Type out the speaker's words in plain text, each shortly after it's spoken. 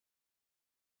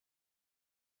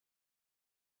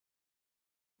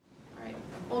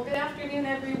Well, good afternoon,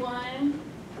 everyone.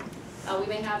 We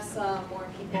may have some more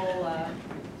people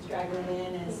straggling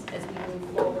in as we move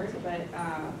forward, but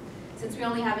since we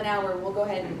only have an hour, we'll go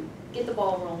ahead and get the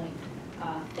ball rolling.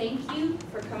 Thank you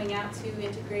for coming out to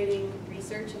Integrating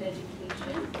Research and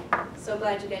Education. So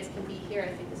glad you guys can be here.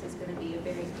 I think this is going to be a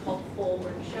very helpful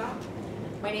workshop.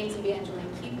 My name is Evangeline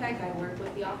Kepek. I work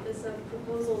with the Office of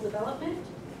Proposal Development.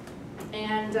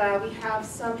 And we have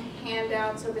some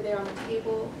handouts over there on the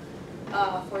table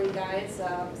for you guys,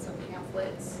 some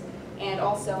pamphlets. And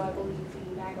also, I believe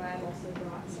the Mag Lab also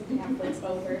brought some pamphlets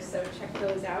over, so check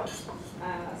those out.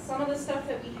 Some of the stuff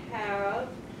that we have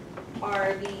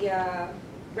are the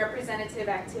representative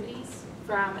activities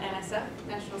from NSF,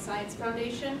 National Science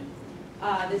Foundation.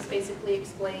 This basically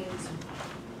explains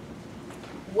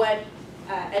what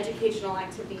educational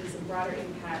activities and broader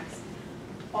impacts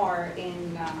are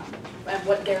in and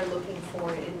what they're looking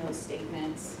for in those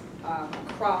statements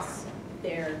across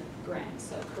their grants,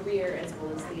 so CAREER as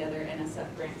well as the other NSF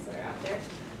grants that are out there.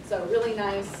 So really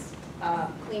nice,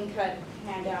 clean-cut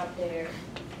handout there.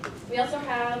 We also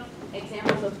have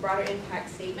examples of broader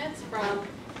impact statements from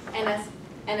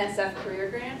NSF CAREER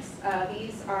grants.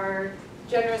 These are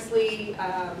generously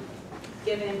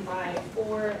given by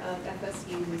 4 of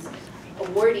FSU's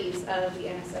awardees of the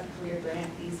NSF CAREER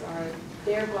grant. These are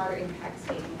their broader impact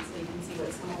statements, so you can see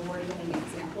what some award-winning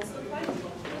examples look like.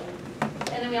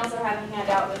 And then we also have a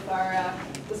handout with our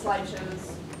the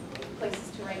slideshows,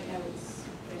 places to write notes.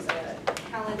 There's a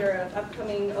calendar of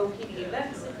upcoming OPD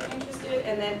events if you're interested.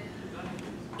 And then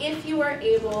if you are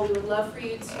able, we would love for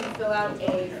you to fill out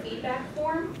a feedback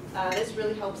form. This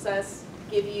really helps us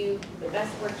give you the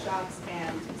best workshops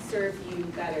and serve you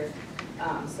better.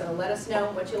 So let us know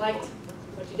what you liked,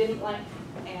 what you didn't like,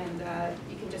 and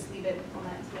you can just leave it on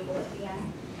that table at the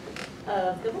end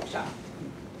of the workshop.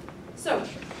 So,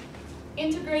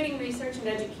 integrating research and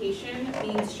education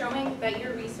means showing that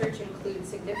your research includes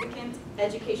significant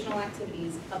educational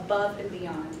activities above and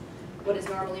beyond what is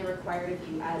normally required of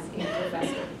you as a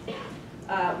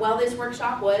professor. While this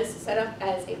workshop was set up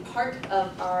as a part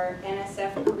of our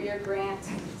NSF CAREER grant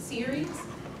series,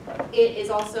 it is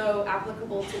also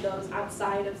applicable to those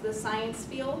outside of the science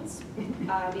fields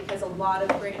because a lot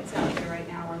of grants out there right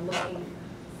now are looking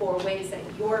for ways that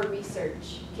your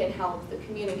research can help the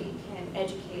community, can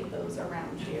educate those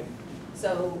around you.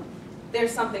 So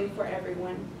there's something for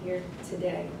everyone here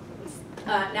today.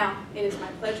 Now, it is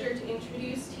my pleasure to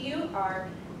introduce to you our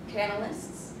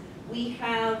panelists. We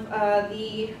have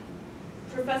the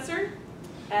professor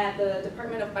at the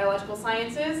Department of Biological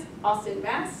Sciences, Austin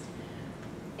Mast,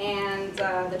 and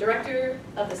the director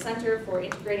of the Center for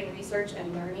Integrating Research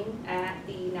and Learning at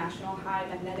the National High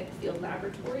Magnetic Field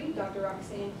Laboratory, Dr.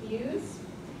 Roxanne Hughes,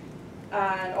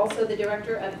 and also the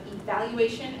director of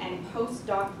Evaluation and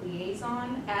Postdoc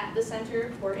Liaison at the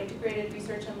Center for Integrated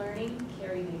Research and Learning,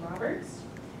 Carrie May Roberts.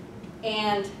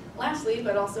 And lastly,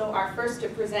 but also our first to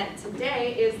present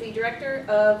today, is the director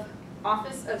of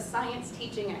Office of Science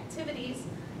Teaching Activities,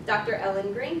 Dr.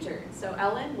 Ellen Granger. So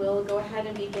Ellen, we'll go ahead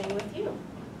and begin with you.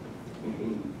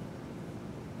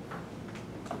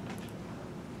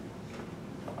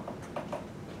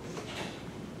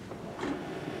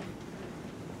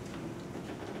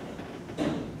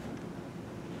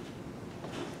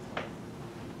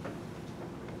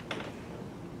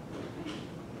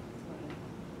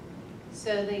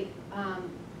 So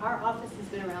our office has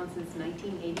been around since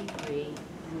 1983,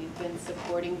 and we've been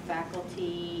supporting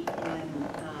faculty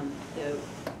in the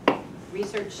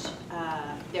research,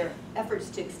 their efforts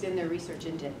to extend their research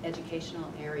into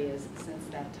educational areas since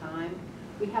that time.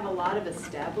 We have a lot of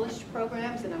established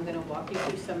programs, and I'm going to walk you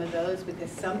through some of those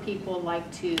because some people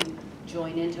like to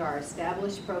join into our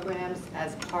established programs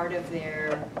as part of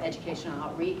their educational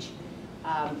outreach.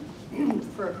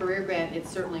 For a CAREER grant, it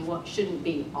certainly shouldn't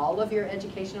be all of your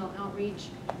educational outreach,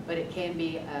 but it can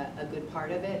be a good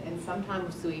part of it. And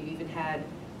sometimes we've even had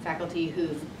faculty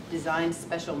who've designed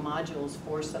special modules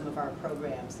for some of our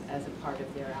programs as a part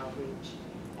of their outreach.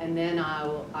 And then I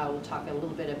will talk a little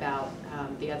bit about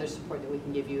the other support that we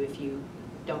can give you if you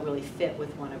don't really fit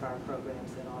with one of our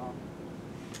programs at all.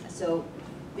 So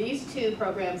these 2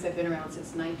 programs have been around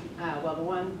since well, the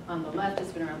one on the left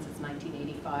has been around since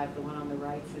 1985, the one on the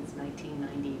right since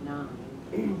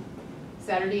 1999.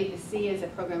 Saturday at the Sea is a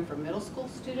program for middle school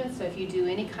students, so if you do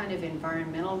any kind of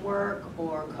environmental work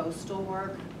or coastal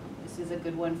work, this is a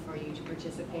good one for you to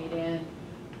participate in.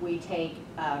 We take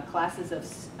classes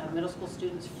of middle school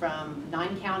students from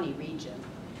 9-county region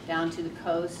down to the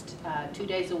coast 2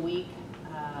 days a week,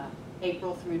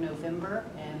 April through November,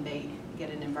 and they get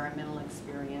an environmental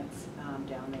experience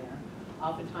down there.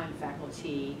 Oftentimes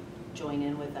faculty join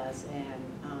in with us and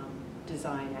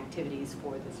design activities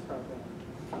for this program.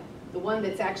 The one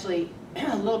that's actually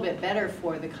a little bit better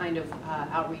for the kind of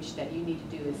outreach that you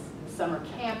need to do is the summer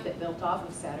camp that built off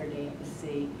of Saturday at the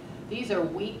Sea. These are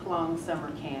week-long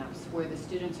summer camps where the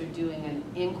students are doing an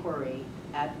inquiry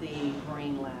at the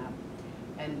Marine Lab.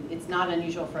 And it's not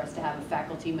unusual for us to have a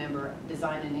faculty member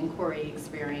design an inquiry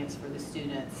experience for the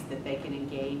students that they can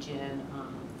engage in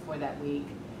for that week.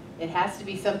 It has to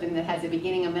be something that has a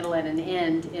beginning, a middle, and an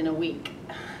end in a week.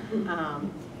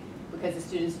 Because the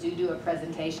students do a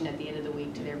presentation at the end of the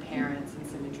week to their parents and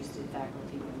some interested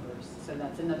faculty members. So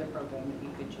that's another program that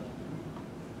you could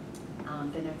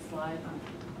join. The next slide.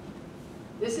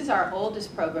 This is our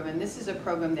oldest program, and this is a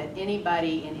program that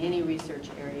anybody in any research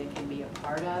area can be a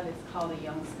part of. It's called the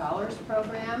Young Scholars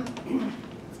Program.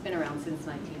 It's been around since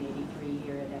 1983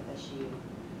 here at FSU.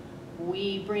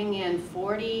 We bring in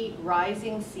 40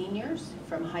 rising seniors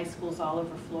from high schools all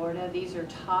over Florida. These are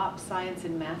top science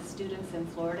and math students in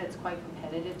Florida. It's quite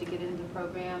competitive to get into the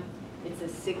program. It's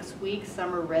a 6-week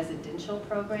summer residential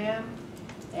program,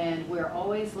 and we're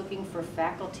always looking for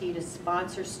faculty to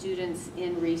sponsor students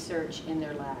in research in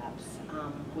their labs.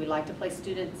 We like to place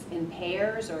students in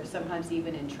pairs or sometimes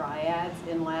even in triads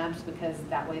in labs because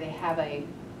that way they have a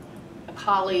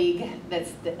colleague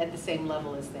that's at the same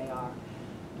level as they are.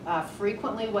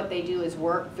 Frequently what they do is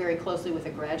work very closely with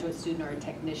a graduate student or a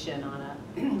technician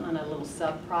on a little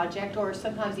sub-project, or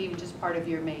sometimes even just part of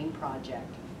your main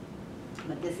project.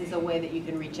 But this is a way that you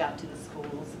can reach out to the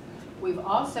schools. We've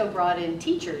also brought in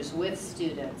teachers with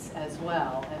students as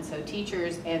well, and so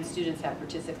teachers and students have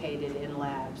participated in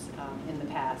labs in the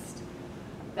past.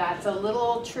 That's a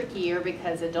little trickier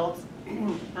because adults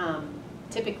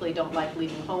typically don't like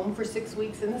leaving home for 6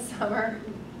 weeks in the summer.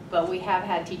 But we have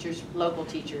had teachers, local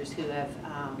teachers, who have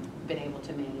been able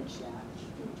to manage that.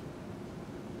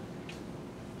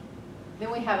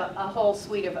 Then we have a whole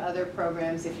suite of other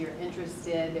programs if you're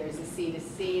interested. There's a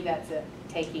C2C, that's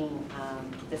taking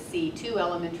the C2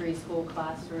 elementary school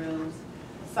classrooms.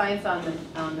 Science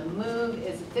on the Move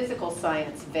is a physical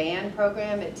science van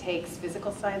program. It takes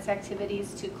physical science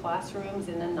activities to classrooms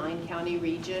in the 9-county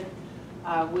region.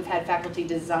 We've had faculty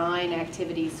design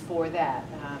activities for that.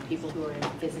 People who are in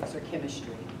physics or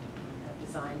chemistry have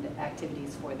designed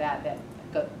activities for that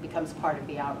becomes part of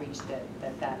the outreach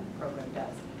that program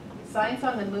does. Science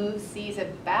on the Move sees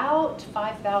about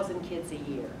 5,000 kids a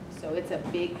year. So it's a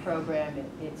big program.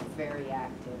 It's very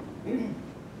active. And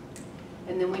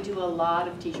then we do a lot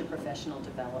of teacher professional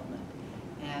development.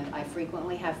 And I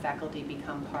frequently have faculty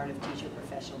become part of teacher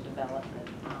professional development,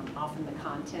 often the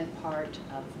content part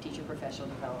of teacher professional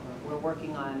development. We're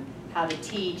working on how to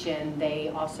teach, and they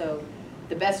also,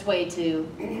 the best way to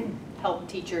help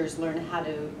teachers learn how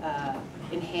to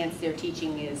enhance their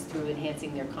teaching is through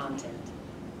enhancing their content.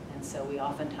 And so we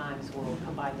oftentimes will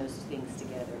combine those things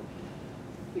together.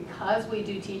 Because we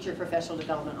do teacher professional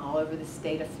development all over the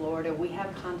state of Florida, we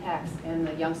have contacts, and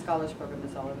the Young Scholars Program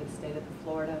is all over the state of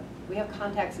Florida. We have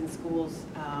contacts in schools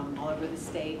all over the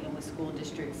state and with school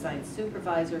district science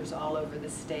supervisors all over the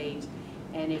state.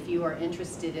 And if you are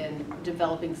interested in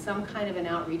developing some kind of an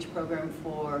outreach program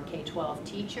for K-12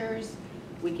 teachers,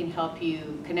 we can help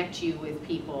you, connect you with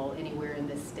people anywhere in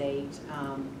the state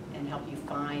and help you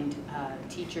find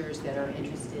teachers that are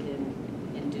interested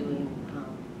in doing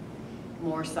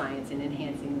more science and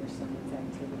enhancing their science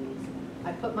activities.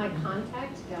 I put my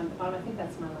contact down the bottom. I think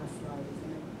that's my last slide,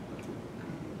 isn't it?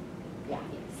 Yeah.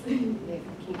 Yes.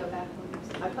 Can you go back,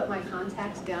 please? I put my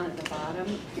contact down at the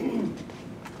bottom.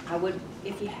 I would,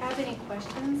 if you have any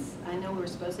questions, I know we were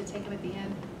supposed to take them at the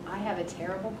end. I have a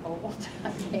terrible cold.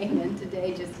 I came in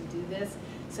today just to do this.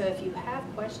 So if you have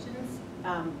questions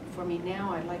for me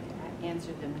now, I'd like to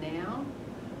answer them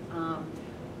now.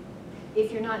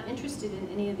 If you're not interested in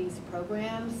any of these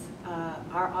programs,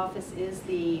 our office is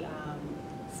the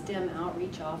STEM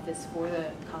outreach office for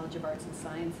the College of Arts and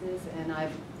Sciences, and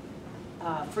I've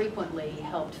frequently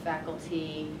helped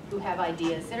faculty who have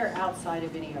ideas that are outside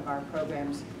of any of our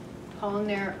programs hone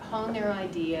their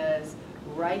ideas,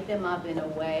 write them up in a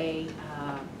way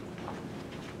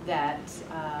that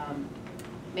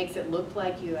makes it look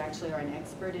like you actually are an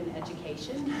expert in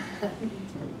education.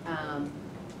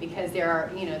 Because there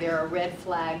are red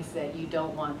flags that you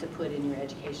don't want to put in your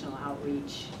educational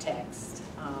outreach text.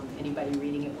 Anybody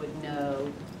reading it would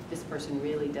know this person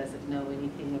really doesn't know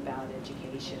anything about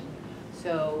education.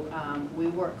 So we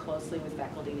work closely with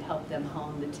faculty to help them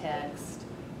hone the text,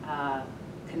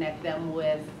 connect them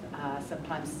with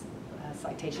sometimes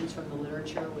citations from the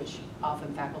literature, which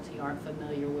often faculty aren't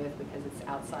familiar with because it's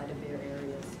outside of their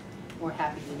areas. We're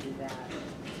happy to do that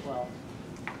as well.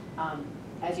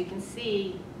 as you can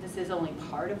see, this is only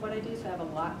part of what I do, so I have a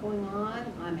lot going on.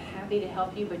 I'm happy to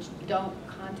help you, but don't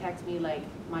contact me like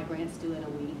my grant's due in a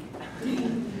week.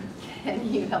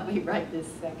 Can you help me write this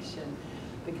section?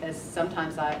 Because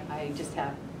sometimes I just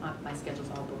have, my schedule's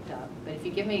all booked up. But if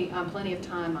you give me plenty of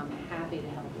time, I'm happy to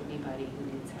help anybody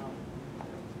who needs help.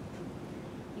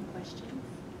 Any questions?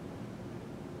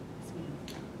 Yes,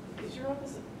 ma'am. Is your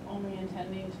office only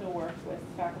intending to work with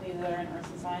faculty that are in arts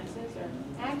and sciences, or?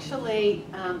 Actually,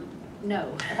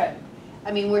 no. Okay.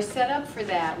 I mean, we're set up for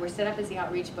that. We're set up as the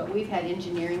outreach, but we've had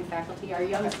engineering faculty. Our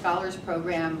Young Scholars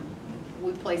program,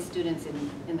 we place students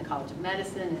in the College of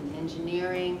Medicine and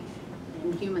engineering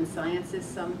and human sciences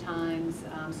sometimes.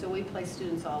 So we place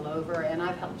students all over, and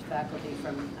I've helped faculty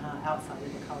from outside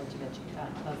of the College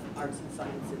of Arts and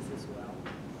Sciences as well.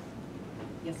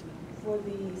 Yes, ma'am. For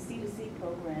the C2C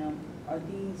program, are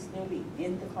these going to be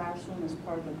in the classroom as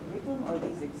part of the curriculum, or are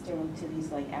these external to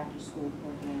these like after-school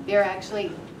programs? They're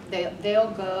actually, they'll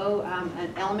go,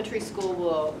 an elementary school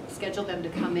will schedule them to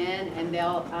come in, and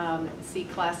they'll see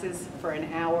classes for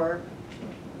an hour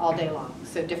all day long.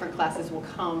 So different classes will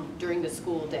come during the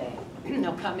school day.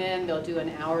 They'll come in, they'll do an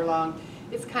hour long.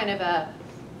 It's kind of a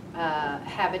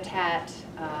habitat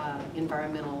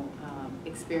environmental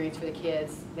experience for the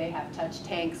kids. They have touch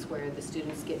tanks where the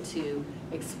students get to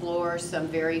explore some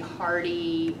very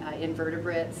hardy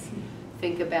invertebrates,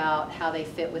 think about how they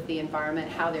fit with the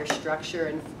environment, how their structure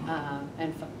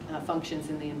and functions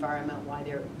in the environment, why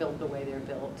they're built the way they're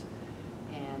built.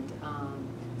 And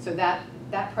so that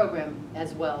program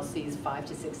as well sees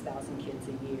 5,000 to 6,000 kids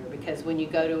a year, because when you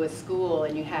go to a school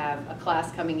and you have a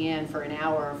class coming in for an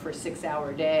hour for a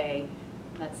 6-hour day,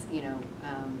 that's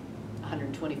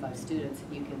 125 students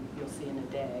you'll see in a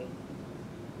day.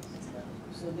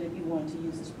 So that if you wanted to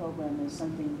use this program as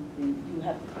something, then you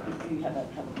have a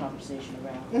conversation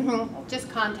around. Mm-hmm. Okay. Just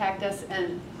contact us,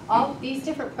 and all these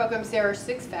different programs. There are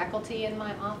 6 faculty in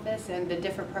my office, and the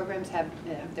different programs have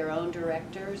their own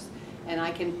directors, and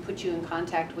I can put you in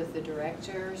contact with the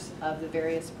directors of the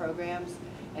various programs,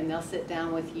 and they'll sit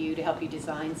down with you to help you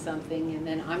design something, and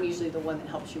then I'm usually the one that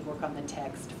helps you work on the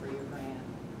text for your grant.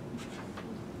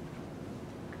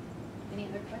 Any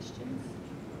other questions?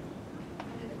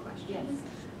 Any other questions?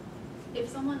 Yes. If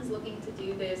someone's looking to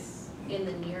do this in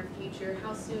the near future,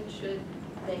 how soon should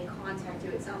they contact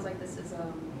you? It sounds like this is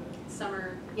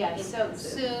summer. Yeah, so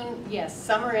intensive. soon, yes,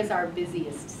 summer is our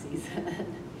busiest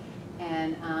season.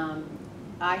 And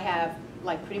I have,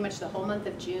 like, pretty much the whole month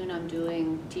of June, I'm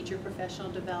doing teacher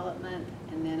professional development,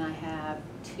 and then I have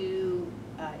 2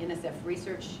 NSF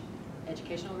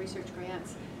educational research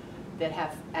grants that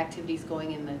have activities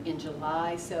going in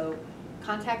July. So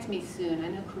contact me soon. I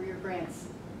know career grants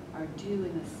are due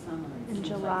in the summer. In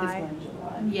July.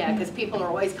 Yeah, because people are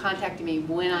always contacting me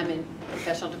when I'm in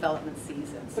professional development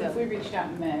season. So if we reached out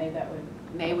in May, that would...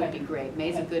 May would be great.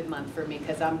 May's a good month for me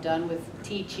because I'm done with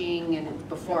teaching and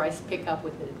before I pick up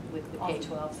with the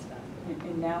K-12 stuff.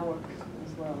 And now works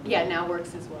as well. Yeah, now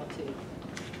works as well too.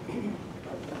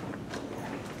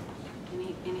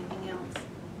 Anything else?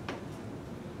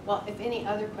 Well, if any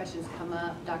other questions come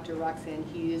up, Dr. Roxanne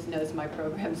Hughes knows my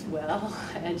programs well,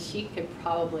 and she could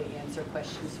probably answer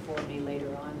questions for me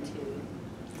later on too.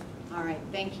 All right,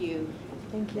 thank you.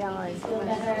 Thank you, Ellen.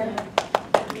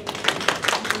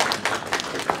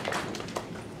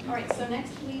 All right, so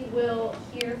next we will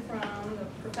hear from the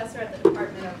professor at the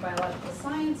Department of Biological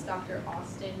Science, Dr.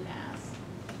 Austin Mass.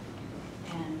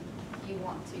 And you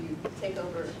want to take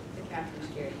over the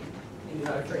captain's chair here?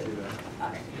 Yeah, I can do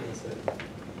that. Okay. That's it.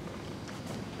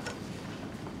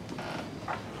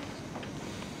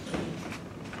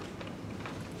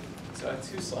 So I have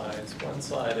 2 slides. One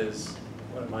slide is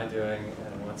what am I doing,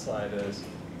 and one slide is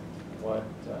what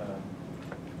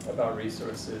about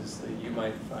resources that you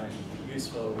might find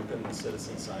useful within the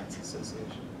Citizen Science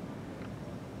Association.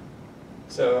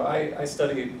 So I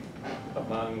studied,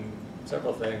 among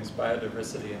several things,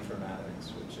 biodiversity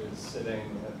informatics, which is sitting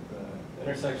at the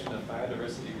intersection of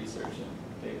biodiversity research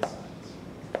and data science.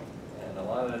 And a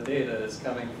lot of the data is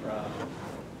coming from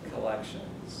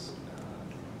collections.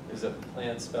 There's a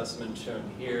plant specimen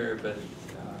shown here, but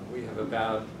we have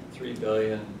about 3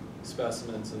 billion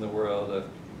specimens in the world of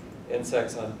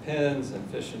insects on pins and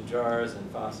fish in jars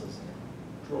and fossils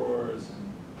in drawers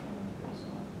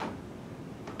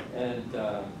and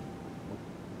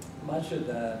much of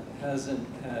that hasn't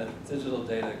had digital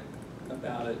data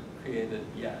about it created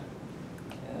yet.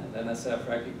 And NSF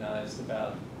recognized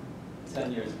about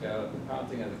 10 years ago at the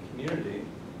prompting of the community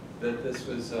that this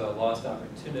was a lost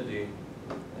opportunity,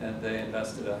 and they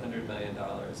invested $100 million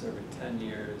over 10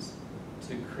 years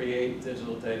to create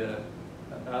digital data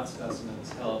about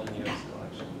specimens held in U.S.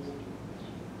 collections.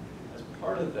 As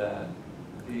part of that,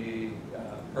 the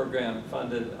program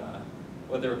funded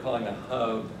what they were calling a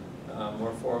hub,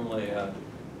 more formally a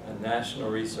national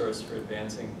resource for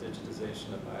advancing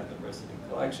digitization of biodiversity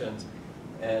collections,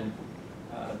 and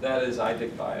that is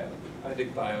iDigBio.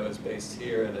 iDigBio is based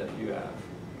here at UF,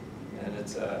 and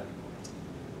it's a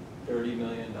 $30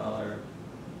 million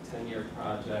 10-year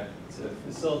project to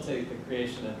facilitate the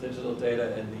creation of digital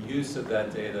data and the use of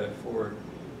that data for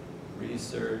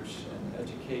research and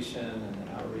education and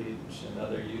outreach and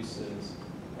other uses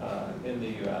in the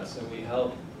U.S. And we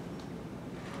help,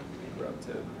 we're up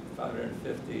to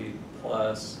 550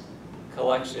 plus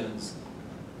collections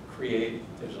create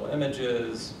digital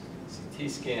images, CT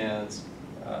scans,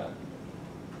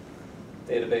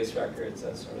 database records,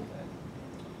 that sort of thing.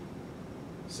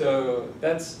 So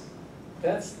that's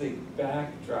the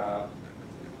backdrop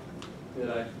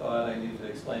that I thought I needed to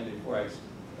explain before I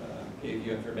gave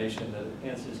you information that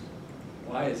answers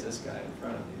why is this guy in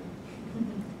front of you.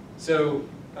 So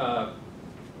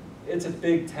it's a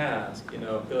big task, you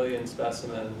know, 1 billion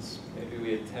specimens, maybe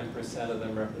we had 10% of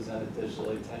them represented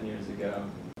digitally 10 years ago.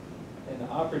 An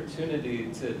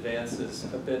opportunity to advance this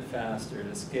a bit faster,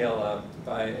 to scale up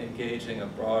by engaging a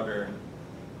broader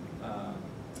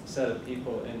set of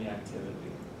people in the activity.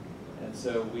 And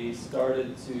so we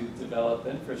started to develop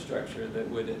infrastructure that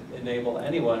would enable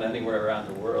anyone anywhere around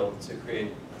the world to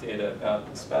create data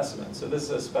about the specimen. So this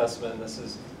is a specimen, this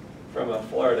is from a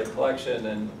Florida collection,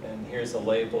 and here's a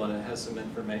label and it has some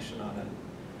information on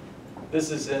it.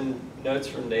 This is in Notes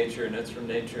from Nature. Notes from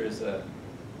Nature is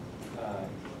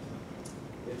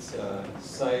it's a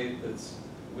site that's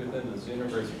within the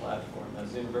Zooniverse platform. Now,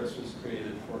 Zooniverse was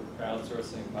created for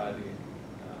crowdsourcing by the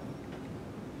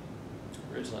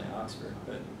originally Oxford,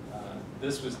 but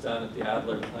this was done at the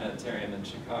Adler Planetarium in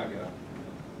Chicago.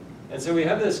 And so we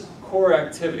have this core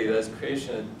activity, that's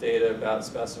creation of data about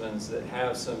specimens that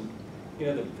have some, you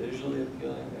know, they're visually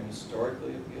appealing, they're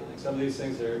historically appealing. Some of these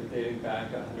things are dating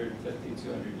back 150,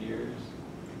 200 years.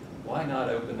 Why not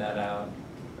open that out,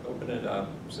 open it up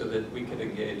so that we could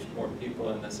engage more people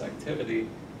in this activity,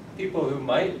 people who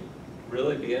might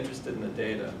really be interested in the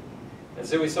data. And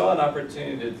so we saw an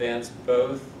opportunity to advance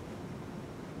both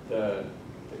the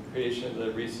creation of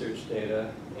the research data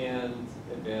and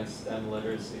advanced STEM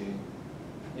literacy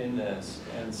in this.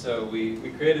 And so we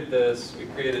created this, we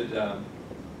created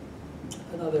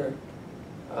another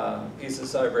piece of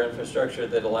cyber infrastructure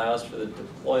that allows for the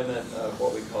deployment of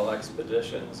what we call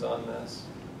expeditions on this.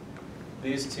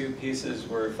 These two pieces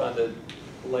were funded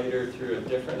later through a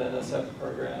different NSF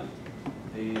program,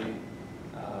 the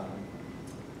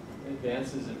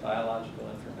Advances in Biological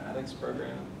Informatics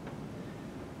program.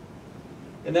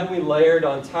 And then we layered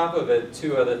on top of it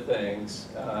two other things,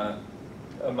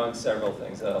 among several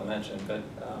things that I'll mention. But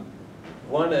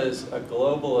one is a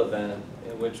global event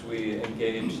in which we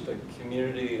engage the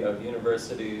community of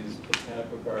universities,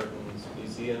 botanical gardens,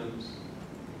 museums.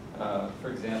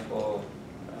 For example,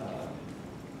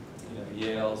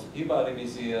 Yale's Peabody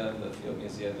Museum, the Field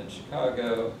Museum in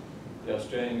Chicago, the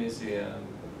Australian Museum,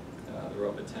 the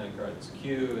Royal Botanic Gardens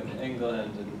Kew in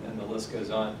England, and the list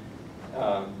goes on.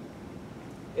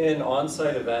 In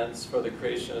on-site events for the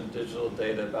creation of digital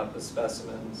data about the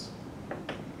specimens,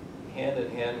 hand in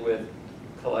hand with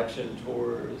collection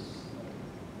tours,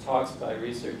 talks by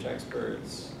research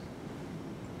experts.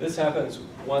 This happens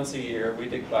once a year.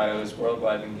 iDigBio's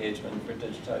worldwide engagement for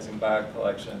digitizing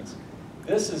biocollections.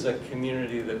 This is a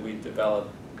community that we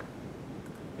developed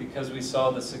because we saw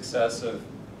the success of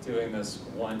doing this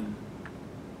one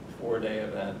 4-day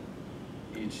event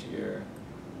each year.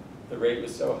 The rate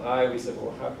was so high, we said,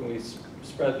 well, how can we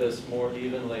spread this more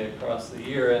evenly across the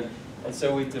year? And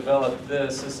so we developed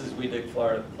this. This is We Dig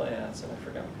Florida Plants, and I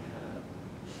forgot my hat.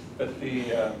 But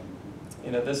the,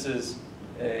 this is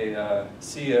a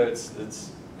sea oats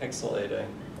that's pixelating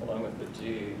along with the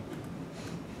G.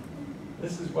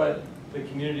 This is what the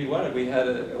community wanted. We had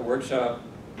a workshop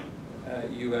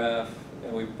at UF,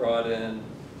 and we brought in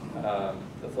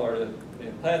the Florida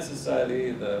Plant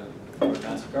Society, the Florida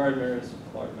Master Gardeners,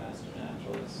 Florida Master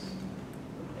Naturalists,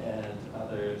 and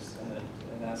others,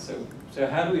 and asked, so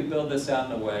how do we build this out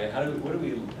in a way? How do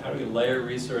we layer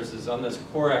resources on this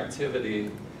core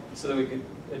activity so that we could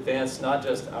advance not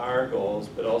just our goals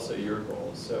but also your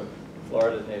goals? So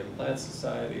Florida Native Plant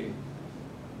Society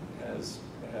has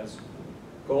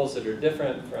goals that are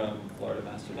different from Florida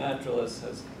Master Naturalists,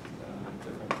 has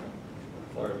different from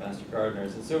Florida Master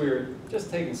Gardeners, and so we were just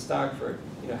taking stock for,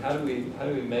 how do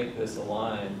we make this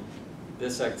align,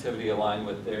 this activity align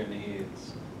with their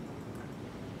needs?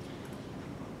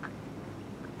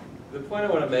 the point I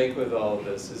want to make with all of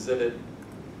this is that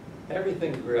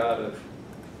everything grew out of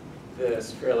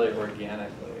this fairly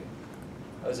organically.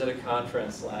 I was at a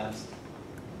conference last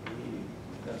week,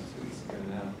 no, 2 weeks ago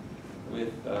now,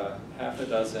 with half a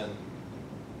dozen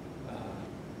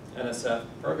NSF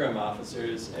program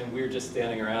officers, and we were just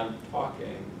standing around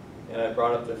talking, and I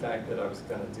brought up the fact that I was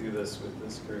going to do this with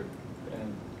this group,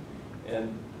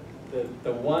 and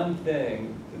the one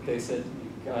thing that they said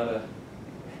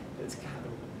it's gotta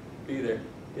be there,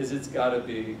 is it's gotta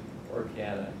be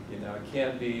organic. You know, it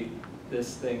can't be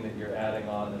this thing that you're adding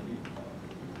on that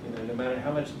you know, no matter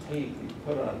how much tape you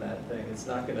put on that thing, it's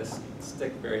not gonna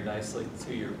stick very nicely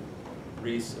to your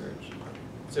research.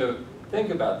 So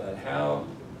think about that.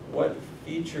 What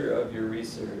feature of your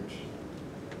research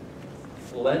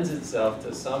lends itself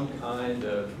to some kind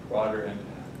of broader impact?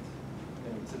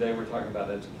 And today we're talking about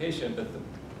education, but the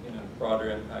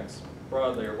broader impacts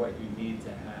broadly are what you need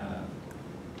to have.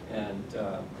 And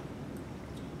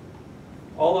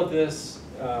all of this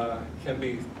can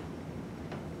be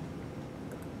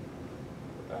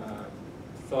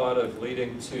thought of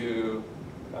leading to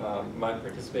my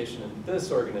participation in this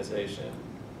organization.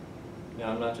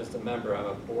 Now, I'm not just a member, I'm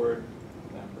a board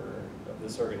member of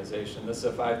this organization. This is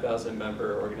a 5,000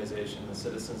 member organization, the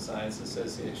Citizen Science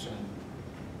Association.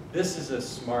 This is a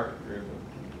smart group of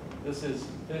people.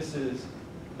 This is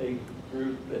a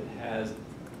group that has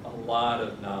a lot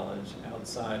of knowledge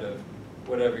outside of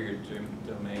whatever your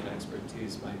domain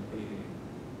expertise might be.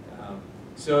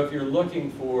 So if you're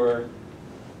looking for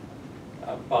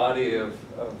a body of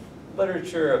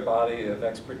literature, a body of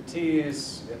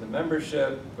expertise in the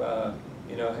membership,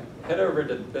 head over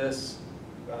to this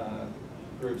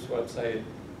group's website,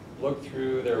 look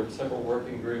through. There are several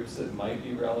working groups that might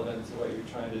be relevant to what you're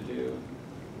trying to do,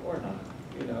 or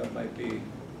not. It might be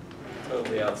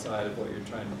totally outside of what you're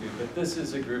trying to do. But this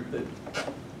is a group that,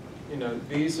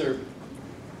 these are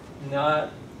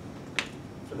not,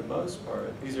 for the most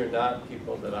part, these are not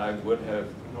people that I would have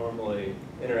normally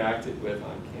interacted with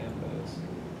on campus.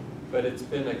 But it's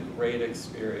been a great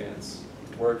experience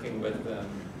working with them,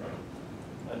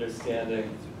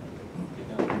 understanding,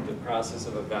 the process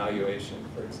of evaluation,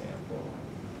 for example,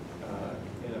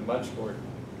 in a much more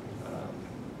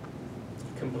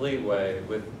complete way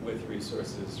with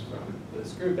resources from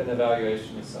this group. And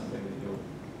evaluation is something that you'll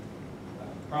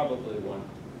probably want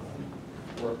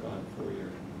to work on for your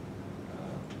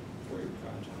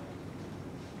project.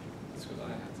 That's what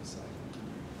I have to say.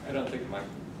 I don't think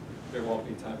there won't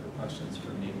be time for questions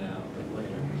for me now, but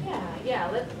later. Yeah.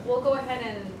 We'll go ahead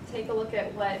and take a look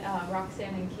at what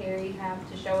Roxanne and Carrie have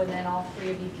to show, and then all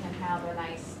three of you can have a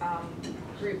nice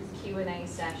group Q&A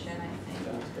session, I think.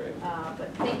 Sounds great.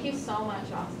 But thank you so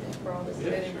much, Austin, for all this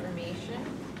good Sure. information.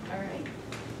 All right.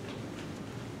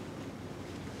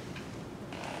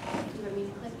 Do you want me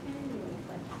to click here? Do you want me to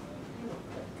click? I will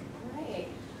click. All right.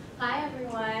 Hi,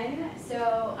 everyone. So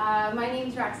my name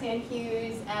is Roxanne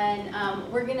Hughes,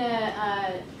 and we're going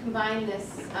to combine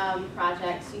this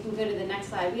project. So you can go to the next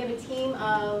slide. We have a team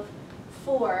of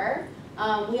 4.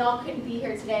 We all couldn't be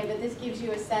here today, but this gives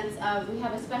you a sense of, we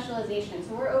have a specialization.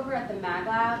 So we're over at the Mag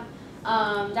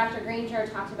Lab. Dr. Granger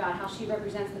talked about how she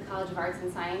represents the College of Arts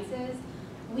and Sciences.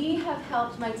 We have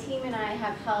helped, my team and I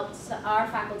have helped our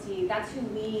faculty. That's who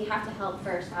we have to help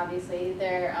first, obviously.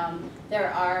 There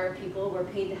are people, we're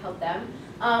paid to help them.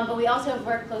 But we also have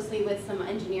worked closely with some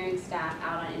engineering staff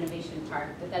out on Innovation Park,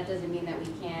 but that doesn't mean that we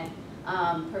can't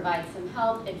provide some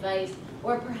help, advice,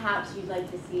 or perhaps you'd like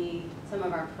to see some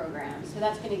of our programs. So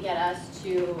that's going to get us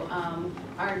to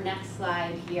our next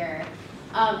slide here.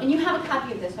 And you have a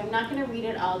copy of this, so I'm not going to read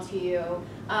it all to you.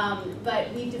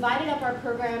 But we've divided up our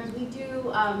programs. We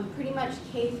do pretty much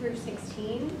K through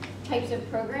 16 types of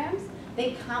programs.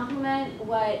 They complement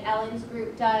what Ellen's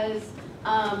group does.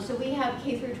 So we have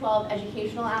K through 12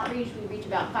 educational outreach. We reach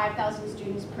about 5,000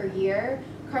 students per year.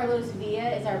 Carlos Villa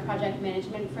is our project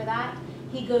management for that.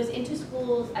 He goes into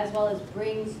schools as well as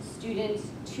brings students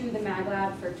to the Mag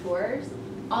Lab for tours.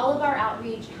 All of our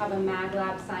outreach have a Mag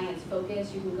Lab science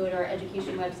focus. You can go to our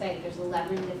education website. There's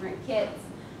 11 different kits.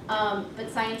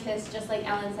 But scientists, just like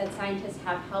Ellen said, scientists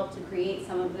have helped to create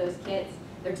some of those kits.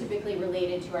 They're typically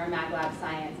related to our Mag Lab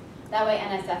science. That way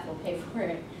NSF will pay for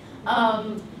it.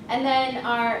 And then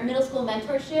our middle school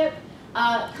mentorship,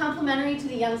 complementary to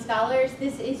the Young Scholars,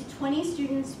 this is 20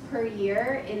 students per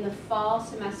year in the fall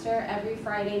semester every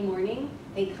Friday morning.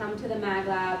 They come to the Mag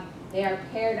Lab. They are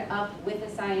paired up with a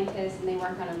scientist, and they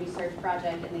work on a research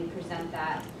project, and they present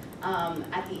that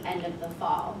at the end of the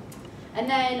fall. And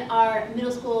then our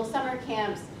middle school summer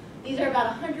camps, these are about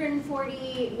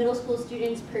 140 middle school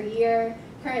students per year.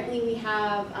 Currently, we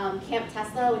have Camp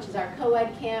Tesla, which is our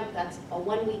co-ed camp. That's a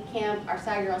 1-week camp. Our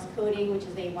Sci Girls Coding, which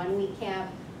is a 1-week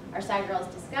camp. Our Sci Girls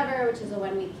Discover, which is a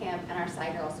 1-week camp. And our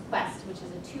Sci Girls Quest, which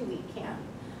is a 2-week camp.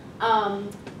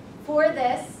 For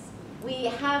this, we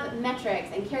have metrics,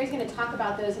 and Carrie's going to talk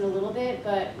about those in a little bit,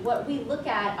 but what we look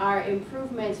at are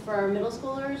improvements for our middle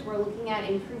schoolers. We're looking at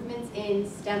improvements in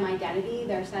STEM identity,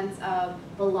 their sense of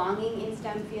belonging in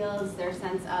STEM fields, their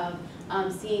sense of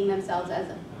seeing themselves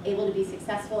as able to be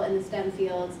successful in the STEM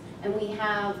fields, and we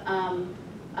have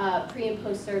pre and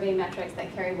post survey metrics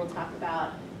that Carrie will talk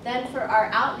about. Then for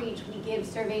our outreach, we give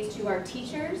surveys to our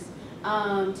teachers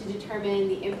to determine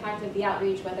the impact of the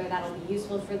outreach, whether that'll be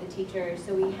useful for the teachers.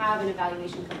 So we have an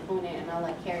evaluation component, and I'll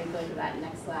let Carrie go to that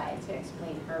next slide to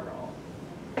explain her role.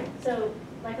 So,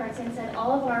 like Roxanne said,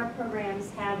 all of our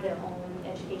programs have their own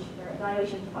education or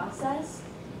evaluation process,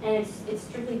 and it's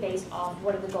strictly based off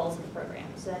what are the goals of the program.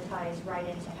 So that ties right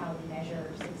into how we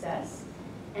measure success.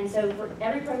 And so for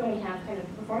every program, we have kind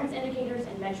of performance indicators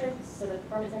and metrics. So the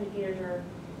performance indicators are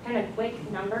kind of quick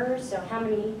numbers. So how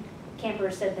many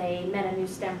campers said they met a new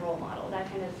STEM role model, that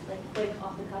kind of like quick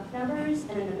off-the-cuff numbers.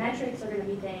 And then the metrics are going to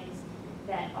be things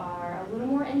that are a little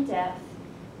more in-depth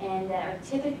and that are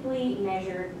typically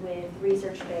measured with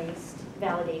research-based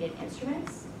validated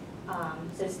instruments.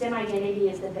 So STEM identity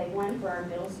is the big one for our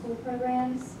middle school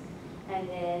programs. And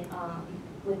then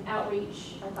with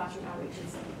outreach, our classroom outreach,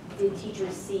 is did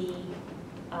teachers see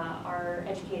our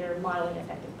educator modeling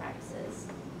effective practices?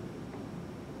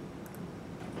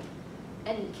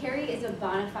 And Carrie is a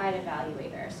bona fide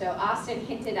evaluator. So Austin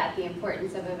hinted at the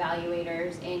importance of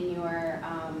evaluators in your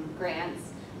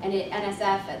grants. And at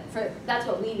NSF, that's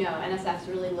what we know, NSF's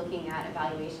really looking at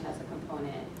evaluation as a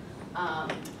component.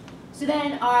 So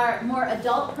then our more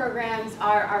adult programs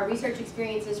are our research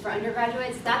experiences for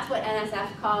undergraduates. That's what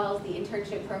NSF calls the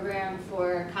internship program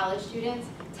for college students.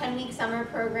 10-week summer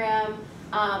program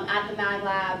at the Mag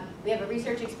Lab. We have a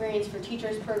research experience for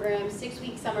teachers program,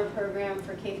 6-week summer program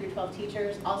for K through 12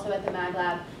 teachers, also at the Mag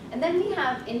Lab. And then we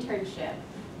have internship.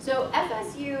 So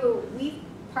FSU, we've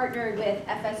partnered with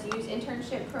FSU's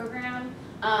internship program,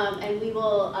 and we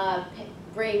will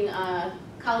bring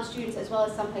college students as well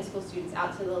as some high school students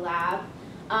out to the lab.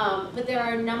 But there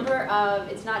are a number of,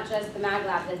 it's not just the Mag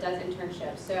Lab that does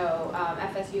internships. So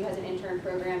FSU has an intern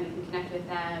program, you can connect with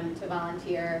them to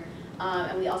volunteer.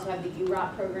 And we also have the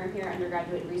UROP program here,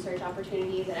 Undergraduate Research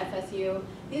Opportunities at FSU.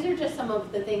 These are just some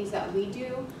of the things that we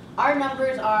do. Our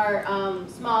numbers are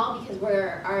small because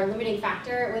our limiting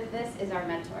factor with this is our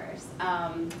mentors.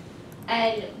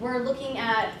 And we're looking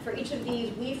at, for each of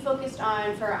these, we focused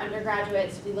on, for our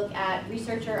undergraduates, we look at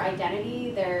researcher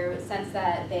identity, their sense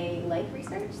that they like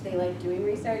research, they like doing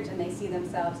research, and they see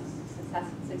themselves as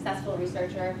a successful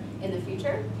researcher in the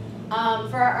future.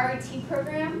 For our RET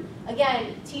program,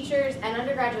 again, teachers and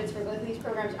undergraduates for both of these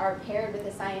programs are paired with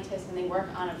a scientist and they work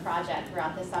on a project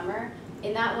throughout the summer.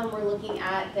 In that one, we're looking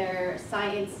at their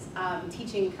science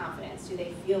teaching confidence. Do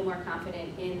they feel more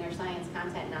confident in their science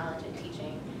content, knowledge, and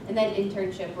teaching? And then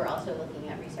internship, we're also looking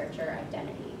at researcher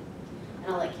identity.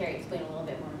 And I'll let Carrie explain a little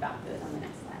bit more about those on the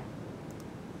next slide.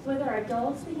 So with our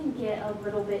adults, we can get a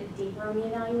little bit deeper on the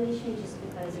evaluation just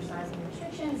because there's not as many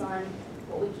restrictions on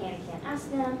what we can and can't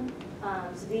ask them.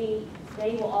 So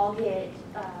they will all get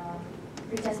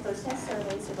pre-test, post-test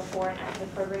surveys, so before and after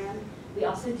the program. We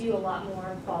also do a lot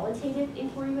more qualitative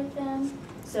inquiry with them.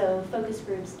 So focus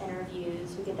groups,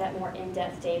 interviews, we get that more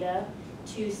in-depth data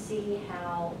to see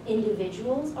how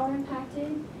individuals are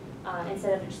impacted.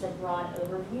 Instead of just a broad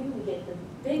overview, we get the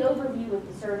big overview with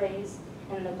the surveys,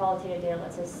 and the qualitative data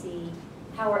lets us see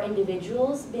how are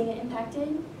individuals being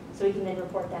impacted, so we can then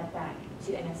report that back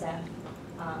to NSF.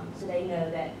 So they know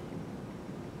that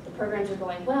the programs are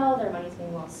going well, their money's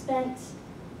being well spent,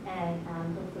 and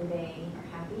hopefully they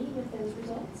are happy with those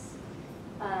results.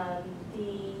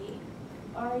 The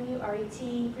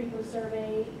RET, pre-post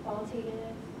survey,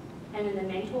 qualitative, and then the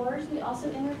mentors we also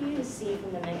interview to see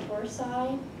from the mentor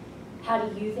side, how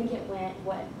do you think it went,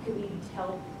 what could we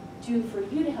do for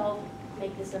you to help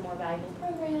make this a more valuable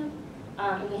program?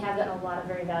 And we have gotten a lot of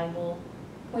very valuable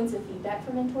points of feedback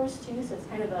from mentors too, so it's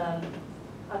kind of a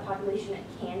population that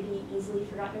can be easily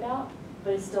forgotten about,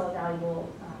 but it's still a valuable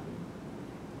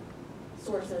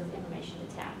source of information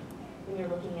to tap when you're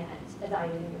looking at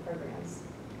evaluating your programs.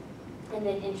 And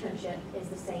then internship is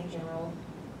the same general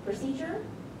procedure.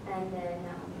 And then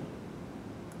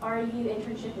REU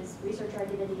internship is researcher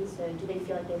identity, so do they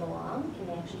feel like they belong? Can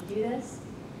they actually do this?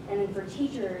 And then for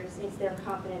teachers, it's their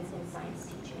confidence in science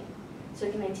teaching. So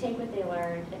can they take what they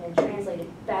learned and then translate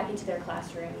it back into their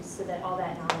classrooms so that all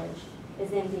that knowledge is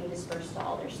then being dispersed to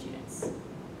all their students?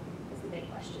 That's the big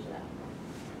question to that.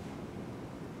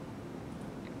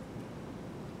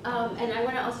 And I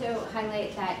want to also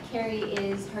highlight that Carrie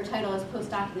her title is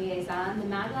postdoc liaison. The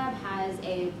Mag Lab has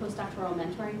a postdoctoral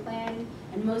mentoring plan,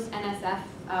 and most NSF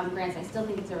grants, I still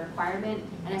think it's a requirement,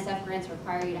 NSF grants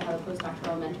require you to have a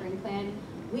postdoctoral mentoring plan.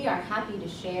 We are happy to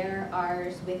share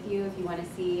ours with you if you want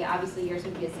to see. Obviously yours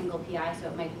would be a single PI, so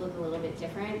it might look a little bit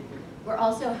different. We're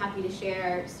also happy to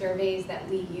share surveys that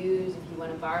we use if you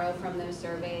want to borrow from those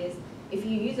surveys. If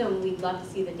you use them, we'd love to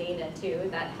see the data too.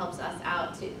 That helps us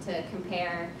out to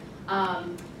compare.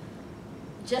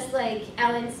 Just like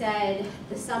Ellen said,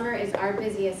 the summer is our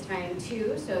busiest time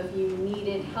too, so if you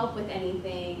needed help with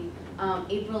anything,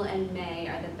 April and May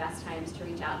are the best times to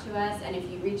reach out to us. And if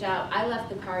you reach out, I left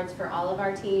the cards for all of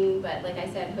our team, but like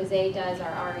I said, Jose does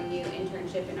our REU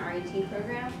internship and RET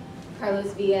program.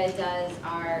 Carlos Villa does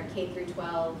our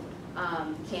K-12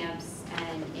 camps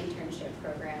and internship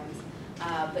programs.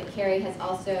 But Carrie has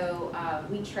also,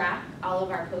 we track all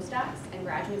of our postdocs and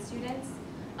graduate students.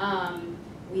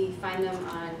 We find them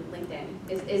on LinkedIn,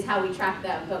 is how we track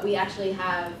them, but we actually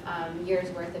have years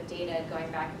worth of data going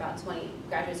back about 20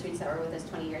 graduate students that were with us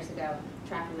 20 years ago,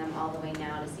 tracking them all the way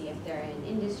now to see if they're in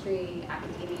industry,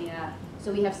 academia.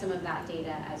 So we have some of that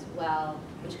data as well,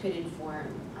 which could inform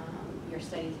your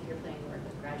studies if you're planning to work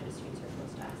with graduate students or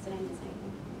postdocs. Did I miss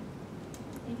anything?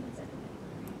 I think that's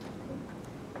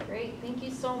it. Great, thank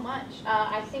you so much.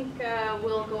 I think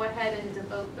we'll go ahead and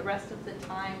devote the rest of the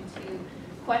time to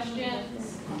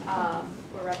questions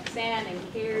for Roxanne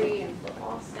and Carrie and for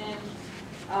Austin.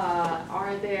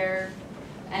 Are there,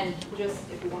 and just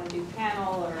if we want to do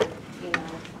panel or,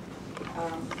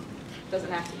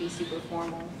 doesn't have to be super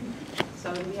formal.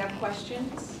 So do we have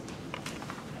questions?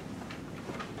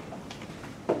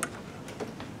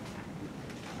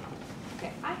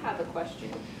 Okay, I have a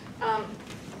question.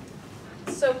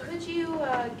 So could you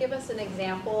give us an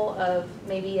example of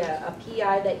maybe a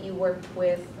PI that you worked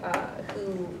with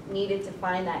who needed to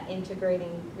find that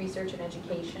integrating research and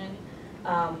education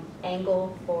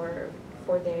angle for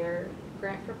their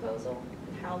grant proposal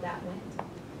and how that went?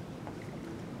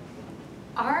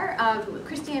 Our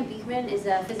Christiane Beekman is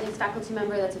a physics faculty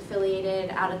member that's affiliated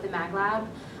out at the Mag Lab.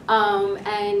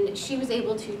 And she was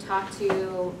able to talk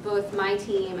to both my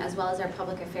team as well as our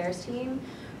public affairs team.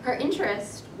 Her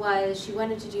interest was she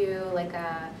wanted to do like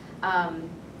a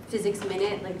physics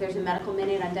minute, like there's a medical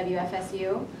minute on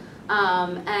WFSU.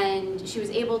 And she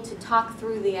was able to talk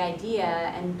through the idea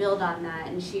and build on that,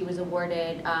 and she was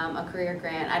awarded a career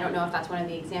grant. I don't know if that's one of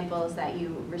the examples that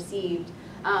you received,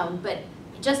 but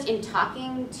just in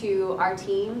talking to our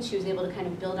team, she was able to kind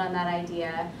of build on that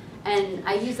idea. And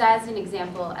I use that as an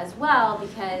example as well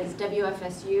because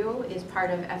WFSU is part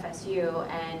of FSU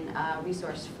and a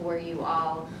resource for you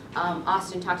all.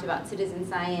 Austin talked about citizen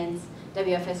science.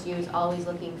 WFSU is always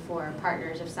looking for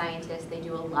partners of scientists. They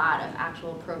do a lot of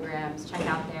actual programs. Check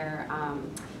out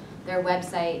their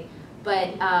website.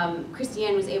 But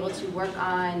Christiane was able to work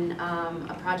on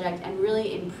a project and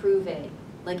really improve it.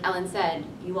 Like Ellen said,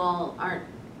 you all aren't,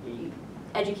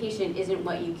 education isn't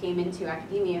what you came into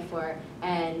academia for,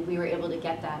 and we were able to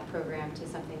get that program to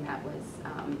something that was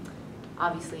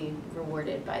obviously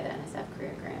rewarded by the NSF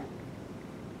Career Grant.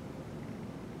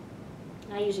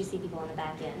 I usually see people on the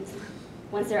back end.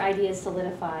 Once their idea is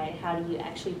solidified, how do you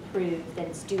actually prove that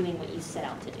it's doing what you set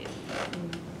out to do?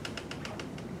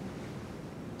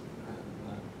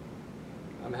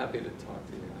 I'm happy to talk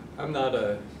to you. I'm not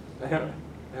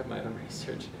I have my own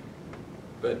research,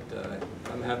 but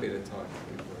I'm happy to talk to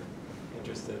people who are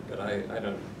interested, but I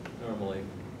don't normally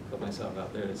put myself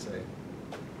out there to say,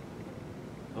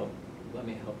 let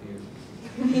me help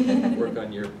you work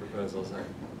on your proposals. I have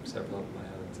several of my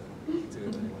own to do it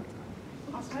at one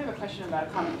time. Also, I have a question about a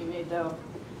comment you made though,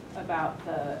 about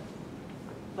the,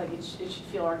 like it should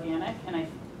feel organic, and I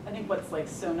think what's like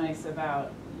so nice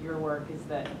about your work is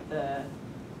that the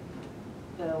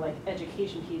like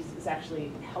education piece is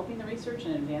actually helping the research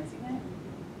and advancing it,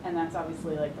 and that's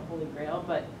obviously like the holy grail.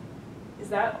 But is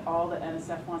that all that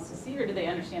NSF wants to see, or do they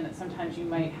understand that sometimes you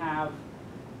might have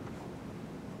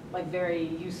like very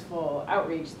useful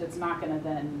outreach that's not going to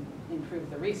then improve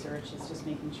the research? It's just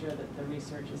making sure that the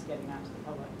research is getting out to the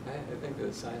public. I think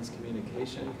that science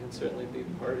communication can certainly be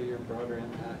part of your broader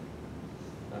impact.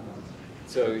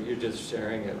 So you're just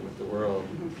sharing it with the world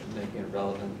and making it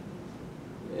relevant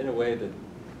in a way that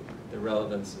the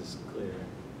relevance is clear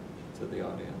to the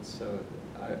audience. So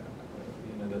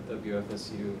the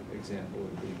WFSU example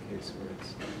would be a case where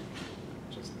it's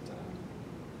just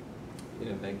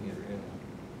making it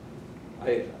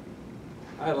real.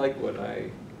 I like what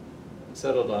I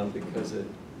settled on because it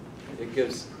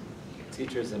gives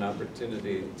teachers an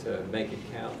opportunity to make it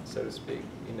count, so to speak.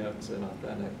 You know, it's an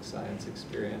authentic science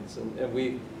experience. And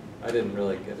I didn't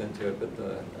really get into it,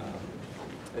 but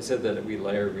I said that we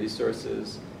layer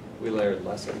resources, we layered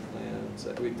lesson plans.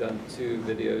 We've done 2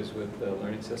 videos with the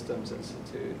Learning Systems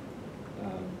Institute,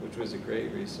 which was a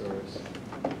great resource,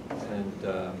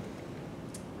 and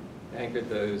anchored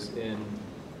those in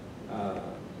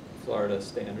Florida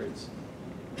standards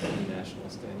and national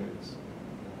standards.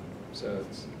 So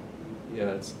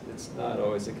it's not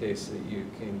always the case that you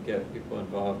can get people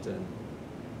involved in,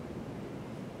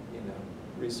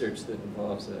 research that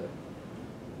involves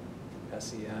a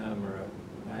SEM or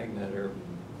a magnet or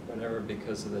whatever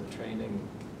because of the training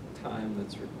time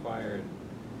that's required.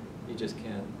 You just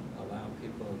can't allow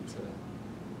people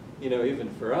to, even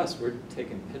for us, we're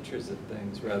taking pictures of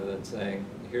things rather than saying,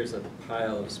 here's a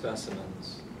pile of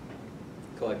specimens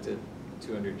collected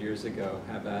 200 years ago,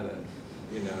 have at it.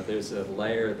 There's a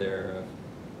layer there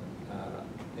of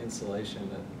insulation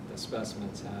that the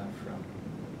specimens have from,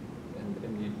 and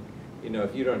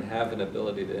if you don't have an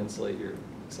ability to insulate your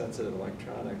sensitive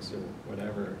electronics or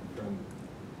whatever from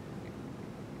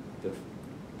the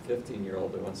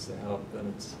 15-year-old that wants to help, then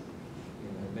it's,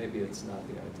 maybe it's not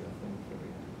the ideal thing for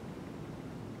you.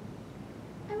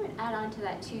 I would add on to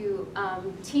that too.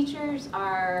 Teachers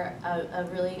are a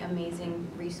really amazing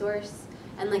resource.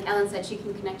 And like Ellen said, she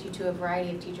can connect you to a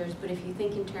variety of teachers, but if you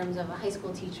think in terms of a high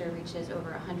school teacher reaches over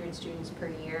 100 students per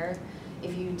year,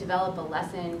 if you develop a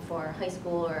lesson for high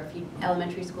school or if you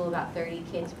elementary school about 30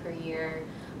 kids per year,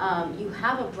 you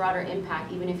have a broader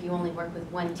impact even if you only work with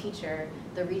one teacher.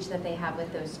 The reach that they have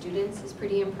with those students is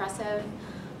pretty impressive.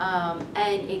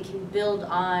 And it can build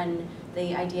on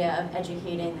the idea of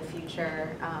educating the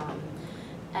future.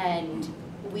 And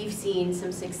we've seen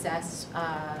some success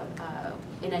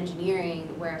in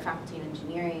engineering where faculty in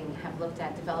engineering have looked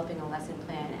at developing a lesson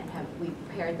plan and we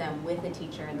paired them with a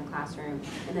teacher in the classroom,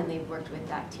 and then they've worked with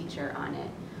that teacher on it.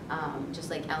 Just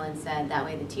like Ellen said, that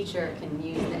way the teacher can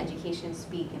use the education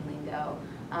speak and lingo.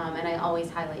 And I always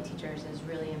highlight teachers as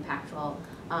really impactful.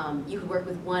 You could work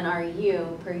with one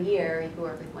REU per year, you could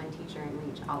work with one teacher and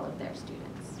reach all of their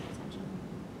students, essentially.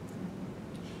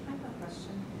 I have a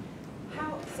question.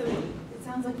 So it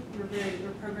sounds like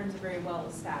your programs are very well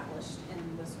established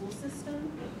in the school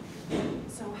system.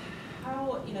 So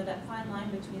how, that fine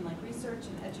line between like research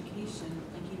and education,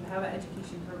 like you have an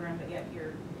education program, but yet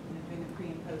you're doing the pre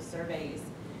and post surveys.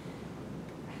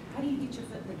 How do you get your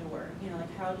foot in the door?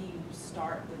 Like how do you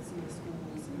start with some of the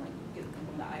schools and like get them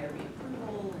the IRB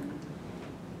approval, and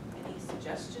any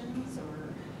suggestions?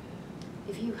 Or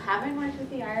if you haven't worked with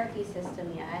the IRB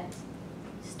system yet,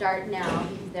 start now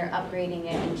because they're upgrading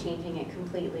it and changing it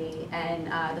completely, and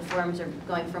the forms are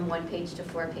going from 1 page to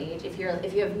 4 page. If you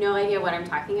have no idea what I'm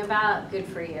talking about, good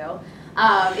for you.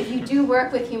 If you do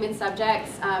work with human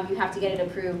subjects, you have to get it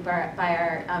approved by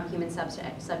our Human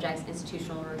Subjects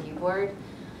Institutional Review Board.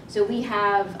 So we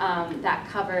have that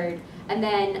covered. And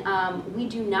then we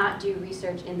do not do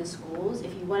research in the schools.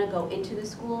 If you want to go into the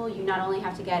school, you not only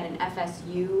have to get an